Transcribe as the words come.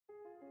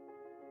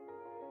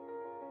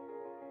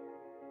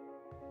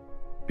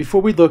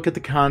Before we look at the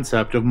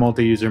concept of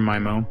multi-user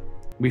MIMO,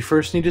 we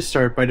first need to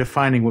start by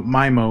defining what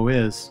MIMO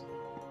is.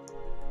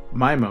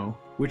 MIMO,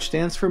 which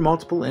stands for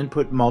Multiple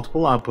Input,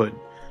 Multiple Output,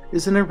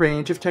 is in a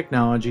range of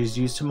technologies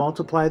used to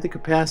multiply the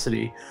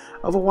capacity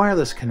of a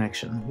wireless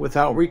connection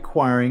without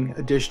requiring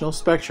additional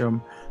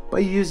spectrum by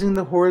using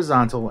the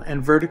horizontal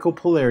and vertical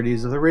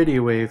polarities of the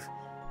radio wave,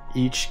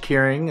 each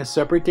carrying a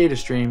separate data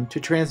stream to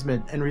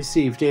transmit and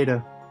receive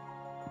data.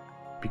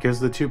 Because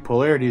the two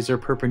polarities are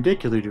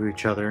perpendicular to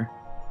each other,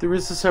 there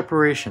is a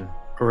separation,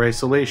 or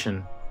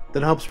isolation,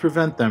 that helps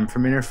prevent them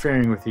from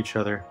interfering with each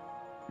other.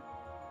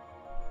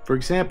 For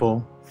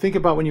example, think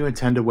about when you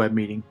attend a web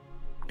meeting.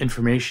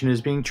 Information is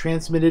being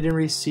transmitted and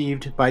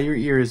received by your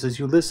ears as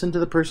you listen to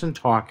the person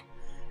talk,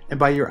 and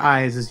by your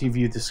eyes as you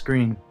view the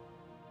screen.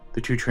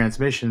 The two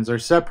transmissions are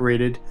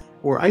separated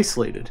or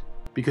isolated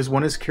because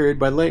one is carried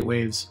by light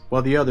waves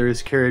while the other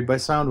is carried by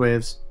sound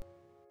waves.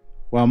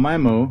 While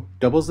MIMO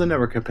doubles the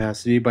network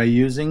capacity by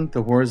using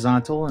the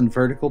horizontal and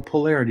vertical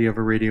polarity of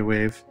a radio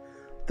wave,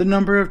 the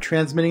number of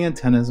transmitting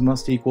antennas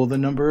must equal the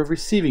number of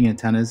receiving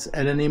antennas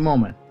at any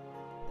moment.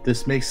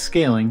 This makes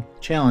scaling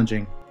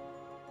challenging.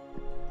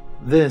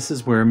 This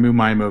is where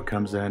MU-MIMO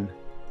comes in.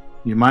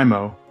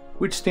 MU-MIMO,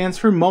 which stands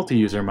for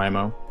Multi-User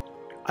MIMO,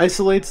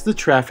 isolates the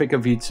traffic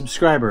of each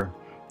subscriber,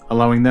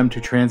 allowing them to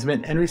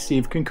transmit and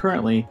receive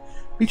concurrently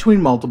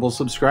between multiple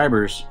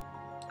subscribers.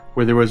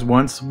 Where there was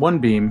once one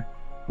beam,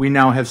 we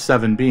now have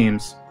 7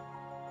 beams.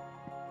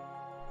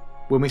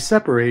 When we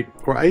separate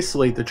or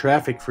isolate the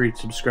traffic for each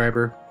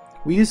subscriber,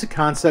 we use a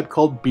concept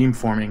called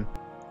beamforming.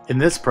 In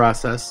this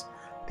process,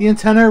 the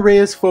antenna array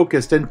is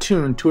focused and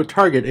tuned to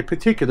target a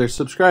particular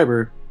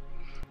subscriber.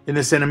 In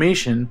this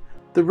animation,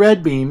 the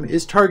red beam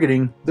is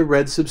targeting the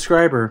red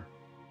subscriber.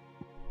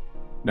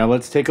 Now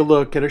let's take a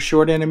look at a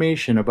short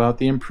animation about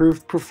the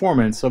improved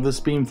performance of this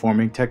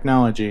beamforming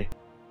technology.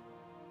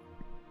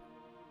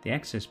 The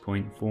access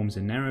point forms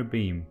a narrow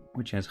beam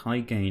which has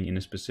high gain in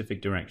a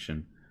specific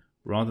direction,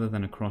 rather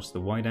than across the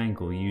wide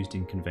angle used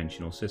in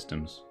conventional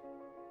systems.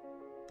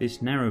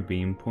 This narrow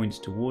beam points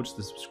towards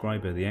the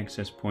subscriber the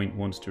access point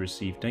wants to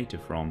receive data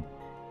from,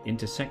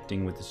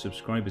 intersecting with the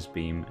subscriber's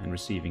beam and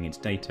receiving its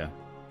data,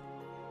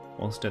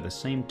 whilst at the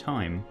same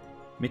time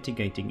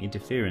mitigating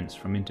interference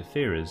from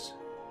interferers.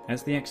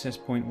 As the access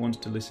point wants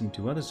to listen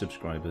to other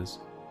subscribers,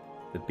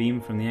 the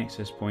beam from the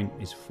access point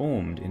is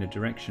formed in a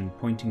direction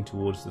pointing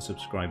towards the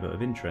subscriber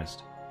of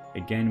interest,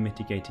 again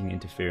mitigating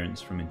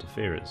interference from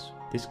interferers.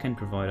 This can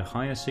provide a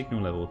higher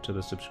signal level to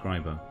the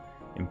subscriber,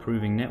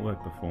 improving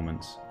network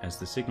performance as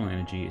the signal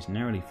energy is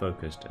narrowly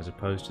focused as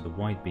opposed to the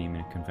wide beam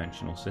in a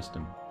conventional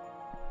system.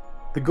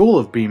 The goal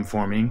of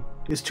beamforming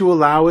is to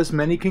allow as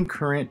many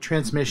concurrent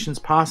transmissions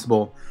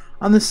possible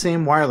on the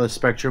same wireless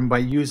spectrum by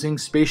using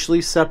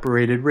spatially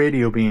separated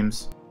radio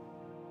beams.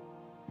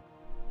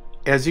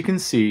 As you can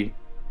see,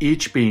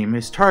 each beam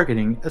is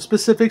targeting a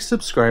specific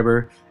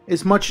subscriber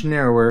is much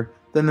narrower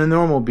than the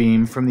normal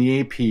beam from the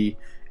AP,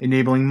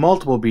 enabling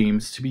multiple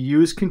beams to be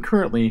used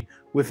concurrently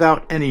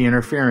without any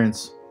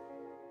interference.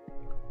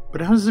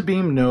 But how does the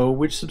beam know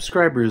which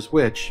subscriber is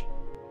which?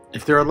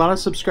 If there are a lot of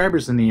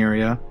subscribers in the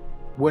area,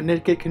 wouldn't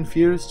it get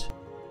confused?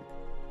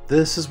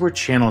 This is where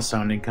channel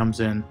sounding comes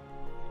in.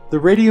 The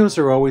radios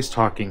are always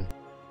talking,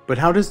 but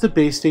how does the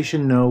base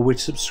station know which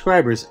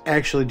subscriber is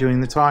actually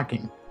doing the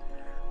talking?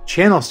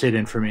 Channel state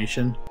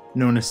information,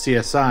 known as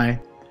CSI,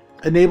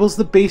 enables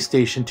the base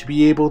station to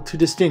be able to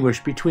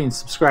distinguish between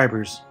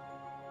subscribers.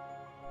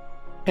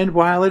 And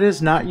while it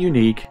is not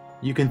unique,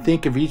 you can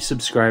think of each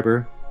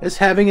subscriber as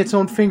having its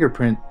own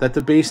fingerprint that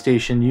the base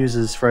station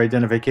uses for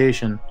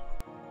identification.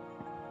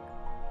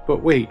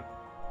 But wait,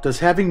 does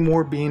having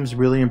more beams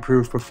really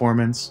improve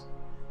performance?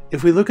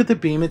 If we look at the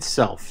beam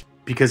itself,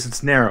 because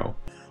it's narrow,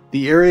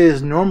 the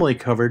areas normally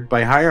covered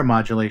by higher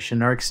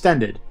modulation are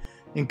extended,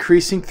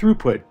 increasing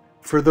throughput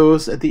for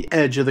those at the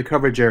edge of the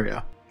coverage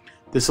area.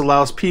 This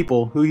allows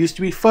people who used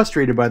to be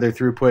frustrated by their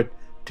throughput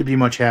to be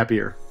much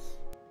happier.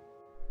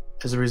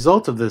 As a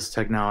result of this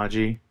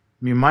technology,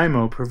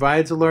 MU-MIMO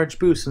provides a large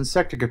boost in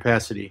sector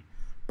capacity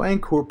by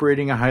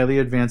incorporating a highly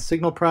advanced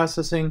signal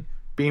processing,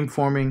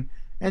 beamforming,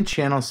 and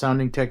channel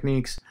sounding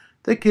techniques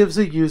that gives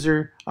the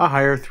user a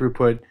higher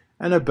throughput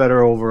and a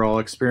better overall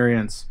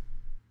experience.